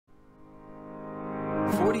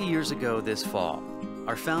40 years ago this fall,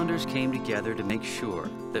 our founders came together to make sure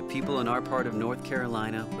that people in our part of North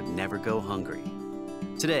Carolina would never go hungry.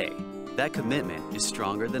 Today, that commitment is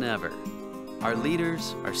stronger than ever. Our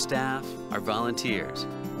leaders, our staff, our volunteers,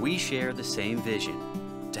 we share the same vision: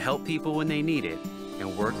 to help people when they need it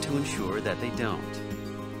and work to ensure that they don't.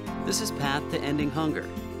 This is Path to Ending Hunger,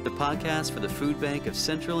 the podcast for the Food Bank of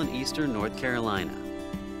Central and Eastern North Carolina.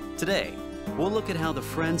 Today, we'll look at how the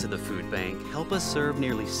Friends of the Food Bank help us serve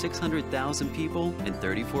nearly 600,000 people in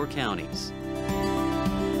 34 counties.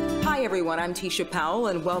 Hi everyone, I'm Tisha Powell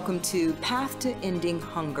and welcome to Path to Ending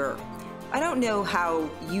Hunger. I don't know how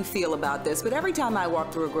you feel about this, but every time I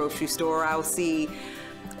walk through a grocery store, I'll see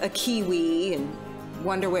a kiwi and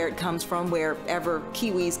wonder where it comes from, wherever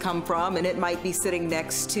kiwis come from, and it might be sitting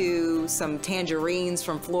next to some tangerines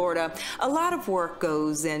from Florida. A lot of work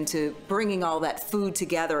goes into bringing all that food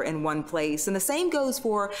together in one place, and the same goes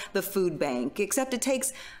for the food bank, except it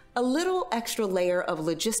takes a little extra layer of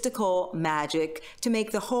logistical magic to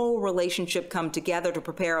make the whole relationship come together to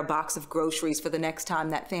prepare a box of groceries for the next time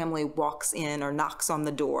that family walks in or knocks on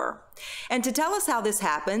the door. And to tell us how this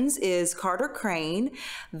happens is Carter Crain,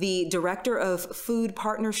 the Director of Food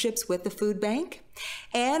Partnerships with the Food Bank.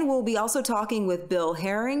 And we'll be also talking with Bill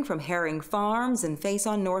Herring from Herring Farms in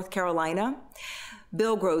Faison, North Carolina.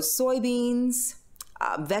 Bill grows soybeans,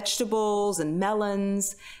 vegetables and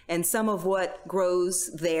melons, and some of what grows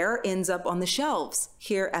there ends up on the shelves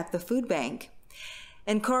here at the food bank.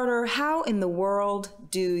 And Carter, how in the world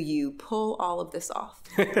do you pull all of this off?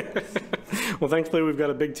 Well, thankfully we've got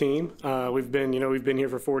a big team. We've been here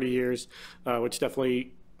for 40 years, which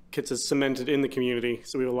definitely gets us cemented in the community.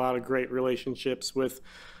 So we have a lot of great relationships with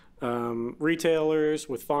retailers,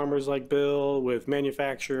 with farmers like Bill, with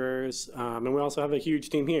manufacturers, and we also have a huge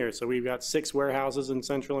team here. So we've got 6 warehouses in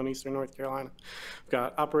Central and Eastern North Carolina. We've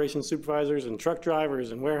got operations supervisors and truck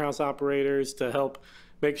drivers and warehouse operators to help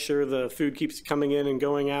make sure the food keeps coming in and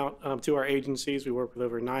going out to our agencies. We work with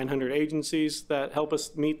over 900 agencies that help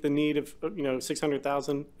us meet the need of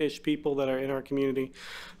 600,000-ish people that are in our community.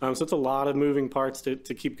 So it's a lot of moving parts to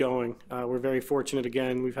keep going. We're very fortunate.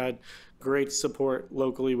 Again, we've had great support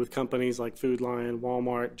locally with companies like Food Lion,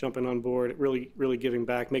 Walmart jumping on board, really giving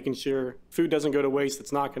back, making sure food doesn't go to waste,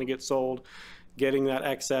 it's not going to get sold, getting that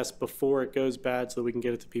excess before it goes bad so we can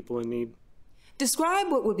get it to people in need.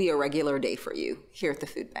 Describe what would be a regular day for you here at the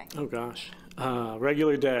food bank. Oh gosh,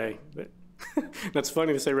 regular day. That's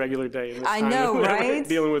funny to say regular day. In this I time know, that right? we're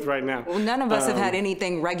dealing with right now. Well, none of us have had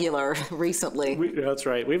anything regular recently. That's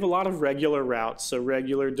right. We have a lot of regular routes, so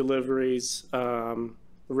regular deliveries,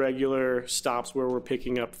 regular stops where we're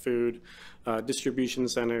picking up food, distribution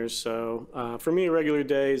centers. So for me, a regular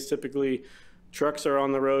day is typically trucks are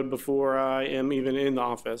on the road before I am even in the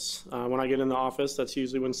office. When I get in the office, that's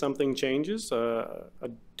usually when something changes. A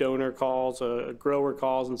donor calls, a grower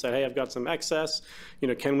calls and say, hey, I've got some excess,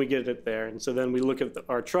 can we get it there? And so then we look at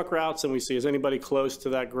our truck routes and we see, is anybody close to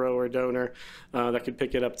that grower donor that could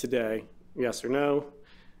pick it up today? Yes or no?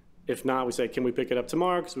 If not, we say, can we pick it up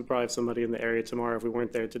tomorrow? Because we probably have somebody in the area tomorrow if we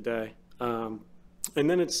weren't there today. And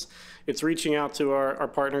then it's reaching out to our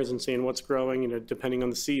partners and seeing what's growing, depending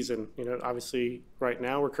on the season. Obviously right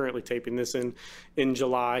now we're currently taping this in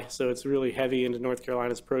July, so it's really heavy into North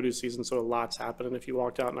Carolina's produce season, so a lot's happening. If you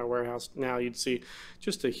walked out in our warehouse now, you'd see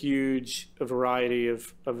just a huge variety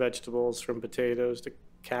of vegetables, from potatoes to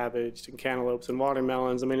cabbage and cantaloupes and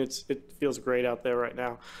watermelons. I mean, it feels great out there right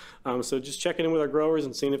now. So just checking in with our growers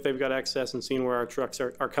and seeing if they've got excess and seeing where our trucks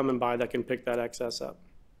are coming by that can pick that excess up.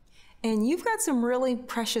 And you've got some really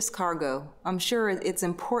precious cargo. I'm sure it's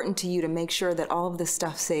important to you to make sure that all of this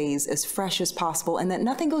stuff stays as fresh as possible and that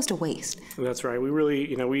nothing goes to waste. That's right. We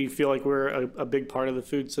really, we feel like we're a big part of the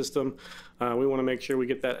food system. We want to make sure we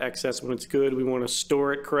get that excess when it's good. We want to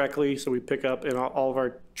store it correctly, so we pick up in all of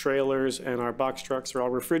our trailers, and our box trucks are all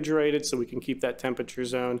refrigerated so we can keep that temperature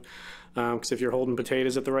zone. Because if you're holding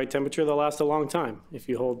potatoes at the right temperature, they'll last a long time. If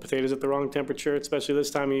you hold potatoes at the wrong temperature, especially this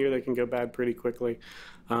time of year, they can go bad pretty quickly.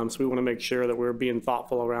 So we want to make sure that we're being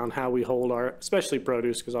thoughtful around how we hold our, especially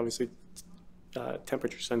produce, because obviously it's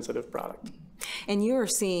temperature sensitive product. And you're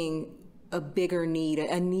seeing a bigger need,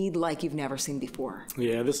 a need like you've never seen before.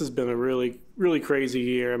 Yeah, this has been a really crazy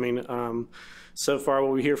year. I mean, so far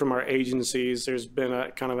what we hear from our agencies, there's been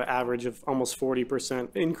a kind of an average of almost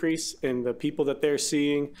 40% increase in the people that they're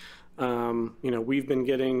seeing. We've been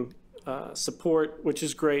getting support, which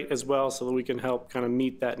is great as well, so that we can help kind of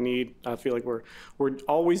meet that need. I feel like we're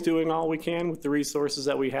always doing all we can with the resources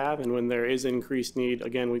that we have, and when there is increased need,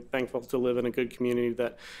 again, we're thankful to live in a good community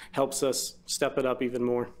that helps us step it up even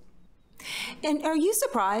more. And are you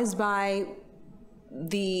surprised by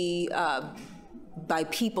the by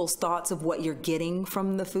people's thoughts of what you're getting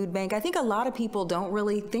from the food bank? I think a lot of people don't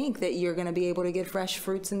really think that you're going to be able to get fresh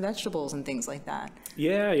fruits and vegetables and things like that.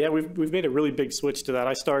 Yeah, we've made a really big switch to that.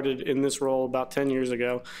 I started in this role about 10 years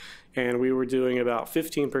ago, and we were doing about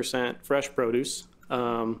 15% fresh produce.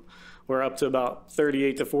 We're up to about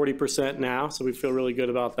 38 to 40% now, so we feel really good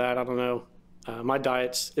about that. I don't know. My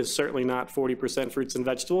diet is certainly not 40% fruits and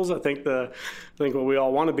vegetables. I think what we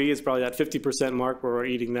all want to be is probably that 50% mark where we're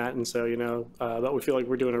eating that. And so, but we feel like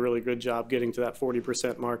we're doing a really good job getting to that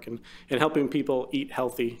 40% mark and helping people eat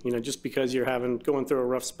healthy. Just because you're going through a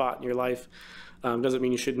rough spot in your life doesn't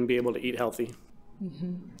mean you shouldn't be able to eat healthy.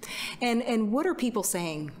 Mm-hmm. And what are people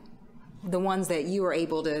saying? The ones that you are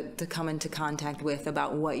able to come into contact with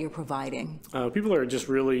about what you're providing? People are just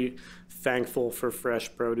really thankful for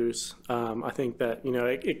fresh produce. I think that,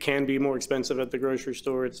 it can be more expensive at the grocery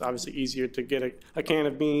store. It's obviously easier to get a can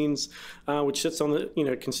of beans, which sits on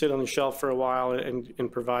can sit on the shelf for a while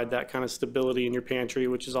and provide that kind of stability in your pantry,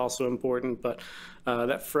 which is also important. But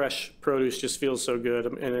that fresh produce just feels so good.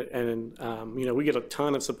 And we get a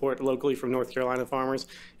ton of support locally from North Carolina farmers,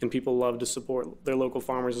 and people love to support their local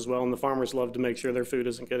farmers as well. And the farmers love to make sure their food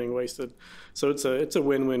isn't getting wasted. So it's a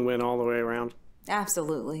win-win-win all the way around.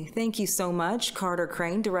 Absolutely. Thank you so much, Carter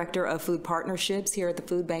Crain, Director of Food Partnerships here at the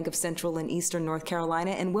Food Bank of Central and Eastern North Carolina.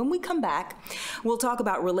 And when we come back, we'll talk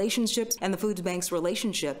about relationships and the food bank's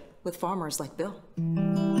relationship with farmers like Bill.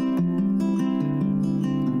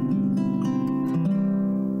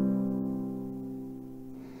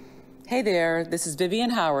 Hey there, this is Vivian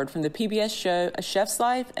Howard from the PBS show A Chef's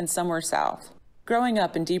Life and Somewhere South. Growing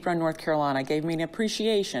up in Deep Run, North Carolina gave me an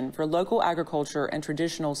appreciation for local agriculture and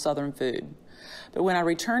traditional Southern food. But when I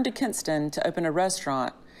returned to Kinston to open a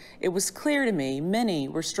restaurant, it was clear to me many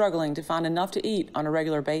were struggling to find enough to eat on a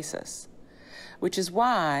regular basis, which is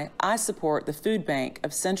why I support the Food Bank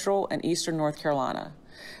of Central and Eastern North Carolina.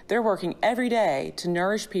 They're working every day to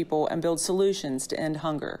nourish people and build solutions to end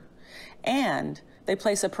hunger. And they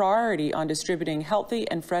place a priority on distributing healthy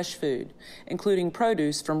and fresh food, including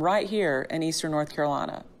produce from right here in Eastern North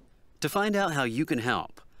Carolina. To find out how you can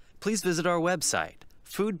help, please visit our website,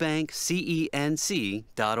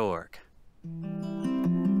 FoodBankCENC.org.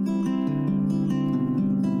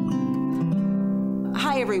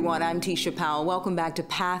 Hi everyone, I'm Tisha Powell. Welcome back to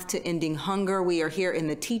Path to Ending Hunger. We are here in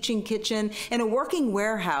the teaching kitchen in a working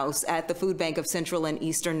warehouse at the Food Bank of Central and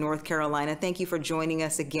Eastern North Carolina. Thank you for joining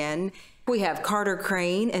us again. We have Carter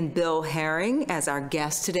Crain and Bill Herring as our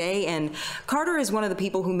guests today, and Carter is one of the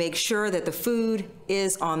people who makes sure that the food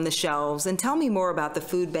is on the shelves. And tell me more about the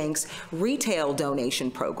Food Bank's retail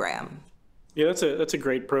donation program. Yeah, that's a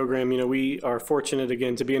great program. We are fortunate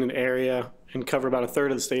again to be in an area and cover about a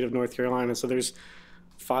third of the state of North Carolina. So there's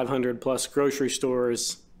 500 plus grocery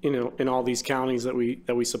stores, in all these counties that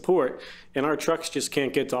we support, and our trucks just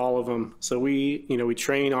can't get to all of them. So we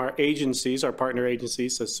train our agencies, our partner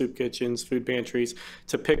agencies, so soup kitchens, food pantries,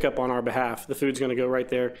 to pick up on our behalf. The food's going to go right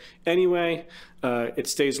there anyway. It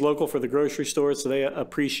stays local for the grocery stores, so they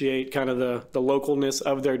appreciate kind of the localness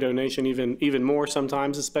of their donation even more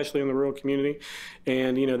sometimes, especially in the rural community.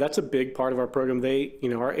 And that's a big part of our program.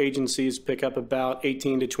 Our agencies pick up about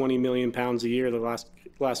 18 to 20 million pounds a year the last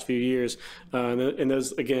few years, and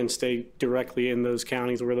those again stay directly in those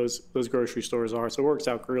counties where those grocery stores are. So it works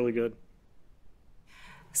out really good.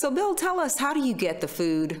 So Bill, tell us, how do you get the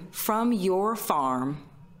food from your farm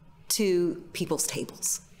to people's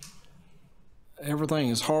tables? Everything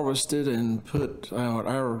is harvested and put out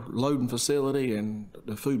our loading facility, and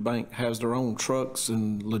the food bank has their own trucks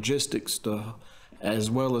and logistics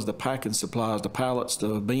as well as the packing supplies, the pallets,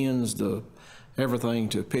 the bins, everything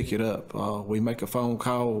to pick it up. We make a phone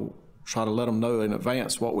call, try to let them know in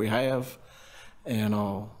advance what we have, and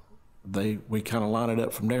we kind of line it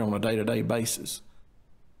up from there on a day-to-day basis.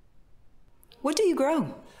 What do you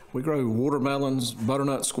grow? We grow watermelons,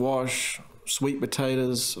 butternut squash, sweet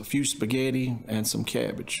potatoes, a few spaghetti, and some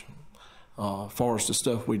cabbage. Far as the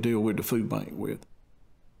stuff we deal with the food bank with.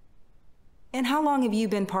 And how long have you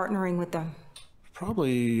been partnering with them?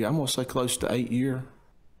 Probably, I'm gonna say close to 8 years,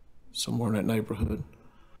 somewhere in that neighborhood.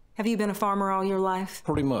 Have you been a farmer all your life?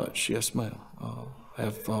 Pretty much, yes ma'am.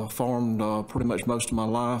 Have farmed pretty much most of my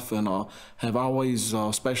life, and have always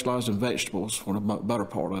specialized in vegetables for the better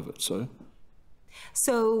part of it.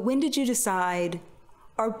 So when did you decide,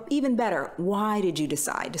 or even better, why did you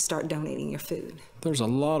decide to start donating your food? There's a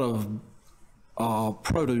lot of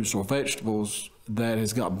produce or vegetables that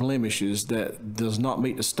has got blemishes that does not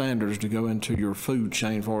meet the standards to go into your food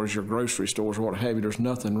chain as far as your grocery stores or what have you. There's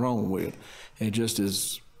nothing wrong with. It just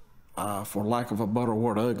is, for lack of a better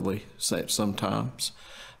word, ugly sometimes.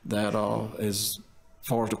 That is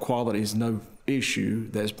far as the quality is no issue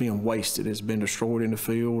that's being wasted. It's been destroyed in the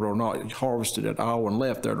field or not harvested at all and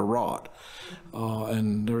left there to rot.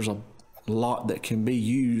 And there's a lot that can be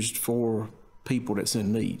used for people that's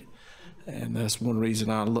in need. And that's one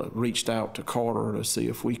reason I reached out to Carter to see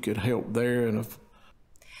if we could help there. And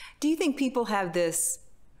do you think people have this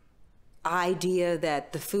idea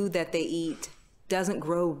that the food that they eat doesn't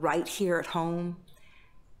grow right here at home?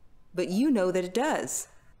 But you know that it does.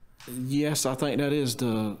 Yes, I think that is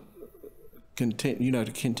the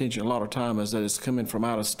contention a lot of time is that it's coming from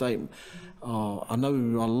out of state. I know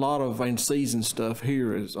a lot of in-season stuff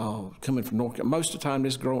here is coming from North Carolina. Most of the time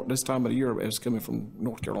this time of the year is coming from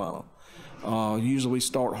North Carolina. Usually we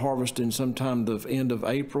start harvesting sometime the end of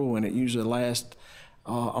April, and it usually lasts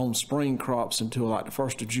on spring crops until like the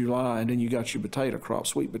 1st of July, and then you got your potato crop,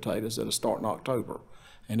 sweet potatoes, that'll start in October,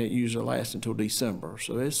 and it usually lasts until December.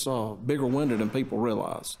 So it's a bigger window than people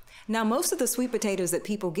realize. Now, most of the sweet potatoes that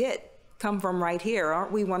people get come from right here.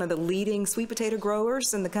 Aren't we one of the leading sweet potato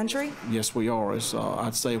growers in the country? Yes, we are.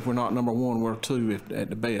 I'd say if we're not number one, we're two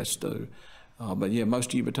at the best. But yeah,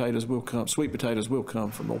 most of your potatoes will come, sweet potatoes will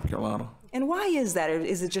come from North Carolina. And why is that?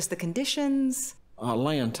 Is it just the conditions?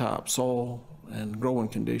 Land type, soil, and growing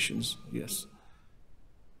conditions, yes.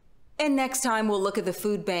 And next time we'll look at the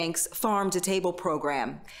Food Bank's Farm to Table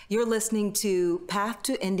program. You're listening to Path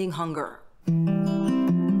to Ending Hunger.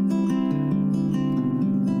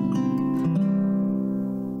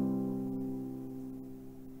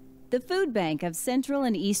 The Food Bank of Central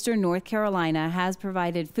and Eastern North Carolina has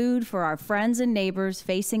provided food for our friends and neighbors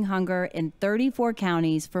facing hunger in 34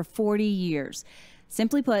 counties for 40 years.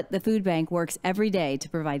 Simply put, the Food Bank works every day to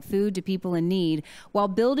provide food to people in need while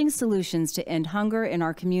building solutions to end hunger in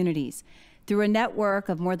our communities. Through a network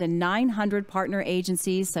of more than 900 partner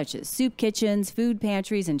agencies such as soup kitchens, food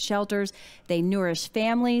pantries, and shelters, they nourish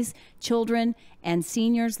families, children, and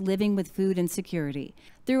seniors living with food insecurity.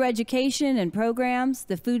 Through education and programs,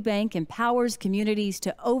 the Food Bank empowers communities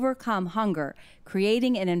to overcome hunger,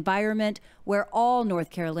 creating an environment where all North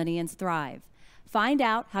Carolinians thrive. Find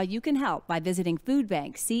out how you can help by visiting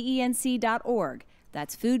FoodBankCENC.org.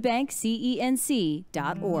 That's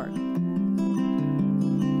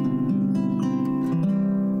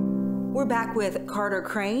FoodBankCENC.org. We're back with Carter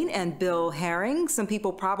Crain and Bill Herring. Some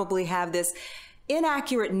people probably have this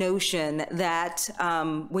inaccurate notion that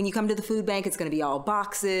when you come to the food bank, it's going to be all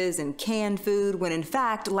boxes and canned food, when in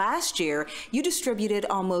fact, last year, you distributed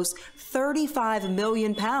almost 35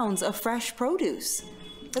 million pounds of fresh produce.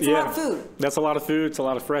 That's a lot of food. That's a lot of food. It's a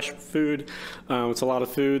lot of fresh food. It's a lot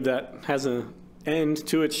of food that has an end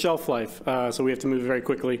to its shelf life. So we have to move very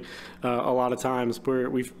quickly a lot of times.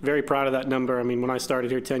 We're very proud of that number. I mean, when I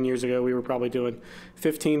started here 10 years ago, we were probably doing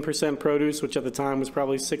 15% produce, which at the time was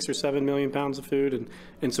probably 6 or 7 million pounds of food.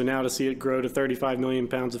 And so now to see it grow to 35 million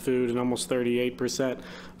pounds of food and almost 38%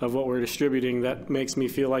 of what we're distributing, that makes me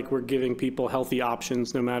feel like we're giving people healthy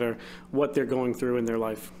options no matter what they're going through in their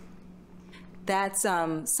life. That's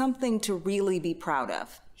something to really be proud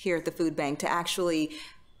of here at the Food Bank, to actually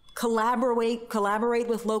collaborate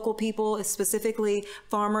with local people, specifically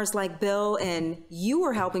farmers like Bill, and you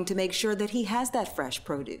are helping to make sure that he has that fresh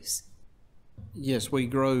produce. Yes, we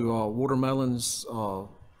grow watermelons,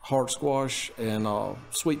 hard squash, and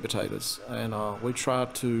sweet potatoes, and we try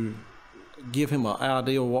to give him an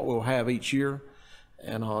idea of what we'll have each year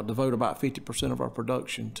and devote about 50% of our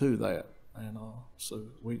production to that. And so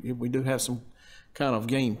we do have some kind of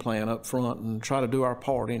game plan up front and try to do our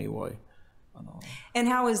part anyway. And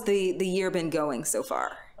how has the year been going so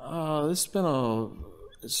far? It's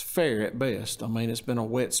fair at best. I mean, it's been a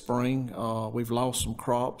wet spring. We've lost some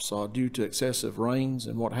crops due to excessive rains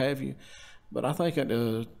and what have you. But I think at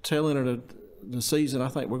the tail end of the season, I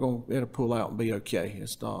think we're going to be able to pull out and be okay.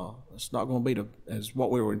 It's not going to be as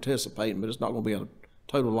what we were anticipating, but it's not going to be a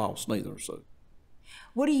total loss neither. So,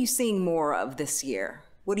 what are you seeing more of this year?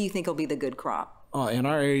 What do you think will be the good crop? In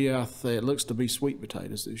our area, it looks to be sweet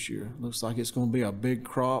potatoes this year. It looks like it's going to be a big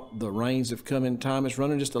crop. The rains have come in time. It's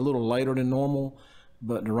running just a little later than normal,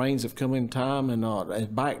 but the rains have come in time and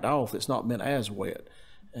it backed off. It's not been as wet.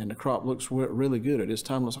 And the crop looks really good at this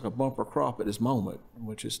time. It looks like a bumper crop at this moment,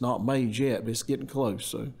 which it's not made yet, but it's getting close.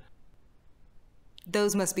 So.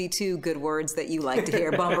 Those must be two good words that you like to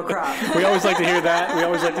hear, bumper crop. We always like to hear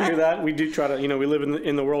that. We do try to, we live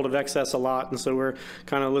in the world of excess a lot, and so we're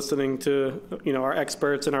kind of listening to, our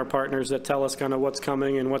experts and our partners that tell us kind of what's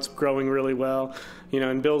coming and what's growing really well.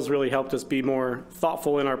 And Bill's really helped us be more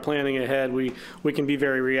thoughtful in our planning ahead. We can be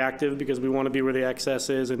very reactive because we want to be where the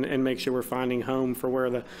excess is and make sure we're finding home for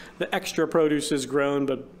where the extra produce is grown,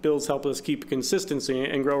 but Bill's helped us keep consistency,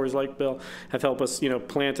 and growers like Bill have helped us,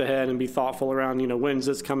 plant ahead and be thoughtful around, when's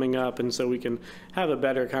this coming up, and so we can have a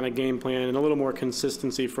better kind of game plan and a little more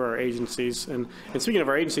consistency for our agencies. And speaking of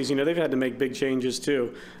our agencies, they've had to make big changes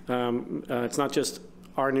too. It's not just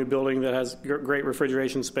our new building that has great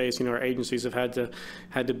refrigeration space. Our agencies have had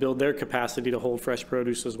to build their capacity to hold fresh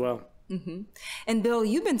produce as well. Mm-hmm. And Bill,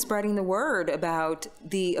 you've been spreading the word about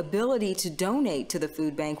the ability to donate to the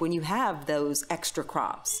food bank when you have those extra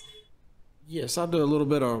crops. Yes, I do a little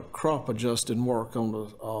bit of crop adjusting work on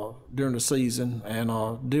the during the season, and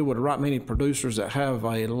deal with the right many producers that have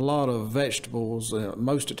a lot of vegetables.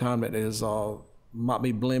 Most of the time, it is might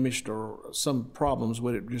be blemished or some problems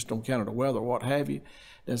with it just on account of the weather, what have you.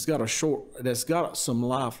 That's got some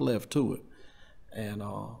life left to it, and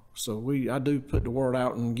so I do put the word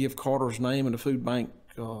out and give Carter's name and the food bank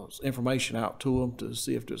information out to them to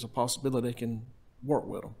see if there's a possibility they can work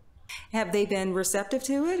with them. Have they been receptive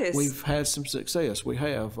to it? We've had some success. We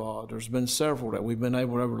have. There's been several that we've been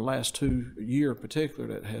able to, over the last 2 years in particular,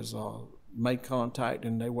 that has made contact,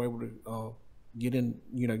 and they were able to get in,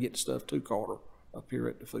 get stuff to Carter up here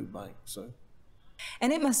at the food bank. So,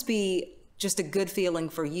 and it must be just a good feeling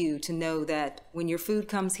for you to know that when your food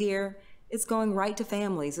comes here, it's going right to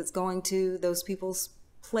families. It's going to those people's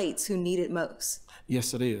plates who need it most.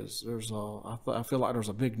 Yes, it is. I feel like there's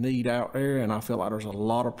a big need out there, and I feel like there's a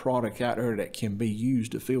lot of product out there that can be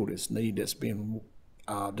used to fill this need that's being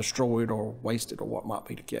destroyed or wasted, or what might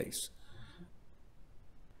be the case.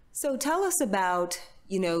 So tell us about,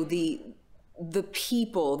 the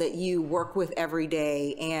people that you work with every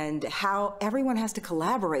day and how everyone has to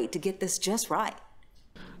collaborate to get this just right.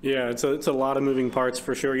 Yeah, it's a lot of moving parts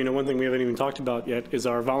for sure. One thing we haven't even talked about yet is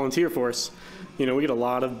our volunteer force. We get a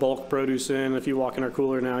lot of bulk produce in. If you walk in our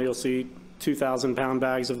cooler now, you'll see 2,000-pound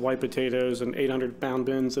bags of white potatoes and 800-pound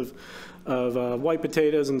bins of white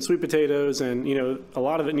potatoes and sweet potatoes, and a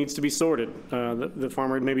lot of it needs to be sorted. The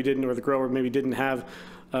farmer maybe didn't, or the grower maybe didn't have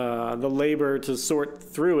the labor to sort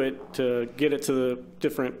through it to get it to the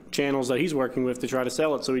different channels that he's working with to try to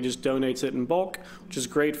sell it. So he just donates it in bulk, which is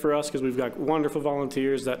great for us because we've got wonderful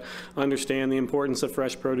volunteers that understand the importance of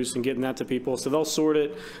fresh produce and getting that to people. So they'll sort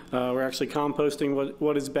it. We're actually composting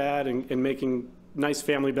what is bad and making nice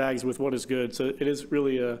family bags with what is good. So it is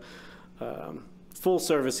really a full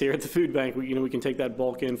service here at the food bank. We can take that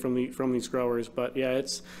bulk in from these growers. But yeah,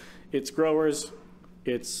 it's growers,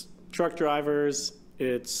 it's truck drivers,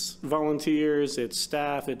 it's volunteers, it's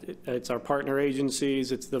staff, it's our partner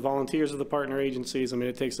agencies, it's the volunteers of the partner agencies. I mean,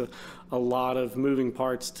 it takes a lot of moving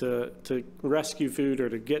parts to rescue food or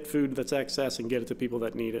to get food that's excess and get it to people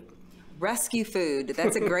that need it. Rescue food,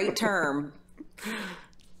 that's a great term.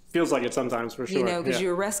 Feels like it sometimes, for sure. Because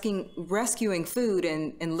you're rescuing food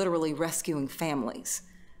and literally rescuing families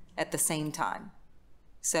at the same time.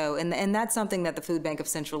 So, and that's something that the Food Bank of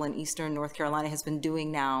Central and Eastern North Carolina has been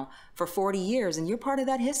doing now for 40 years, and you're part of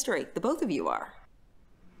that history. The both of you are.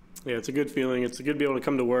 Yeah, it's a good feeling. It's good to be able to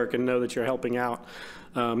come to work and know that you're helping out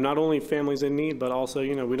not only families in need, but also,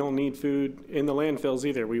 we don't need food in the landfills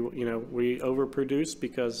either. We overproduce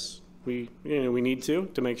because we need to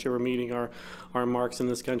make sure we're meeting our marks in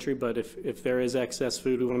this country. But if there is excess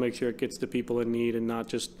food, we want to make sure it gets to people in need and not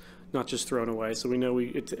just thrown away. So we know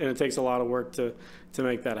and it takes a lot of work to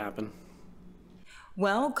make that happen.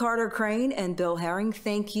 Well, Carter Crain and Bill Herring,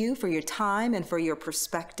 thank you for your time and for your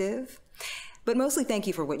perspective. But mostly thank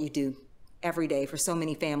you for what you do every day for so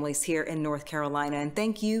many families here in North Carolina. And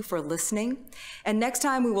thank you for listening. And next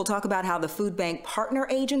time we will talk about how the food bank partner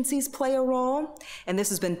agencies play a role. And this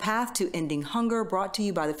has been Path to Ending Hunger, brought to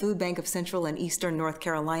you by the Food Bank of Central and Eastern North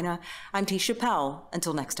Carolina. I'm Tisha Powell.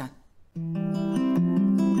 Until next time.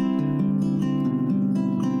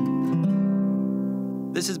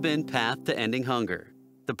 This has been Path to Ending Hunger,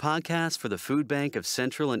 the podcast for the Food Bank of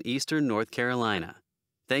Central and Eastern North Carolina.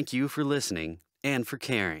 Thank you for listening and for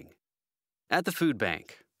caring. At the Food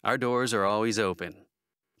Bank, our doors are always open.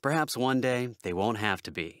 Perhaps one day they won't have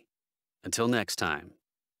to be. Until next time.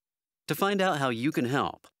 To find out how you can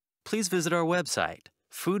help, please visit our website,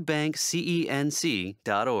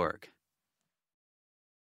 FoodBankCENC.org.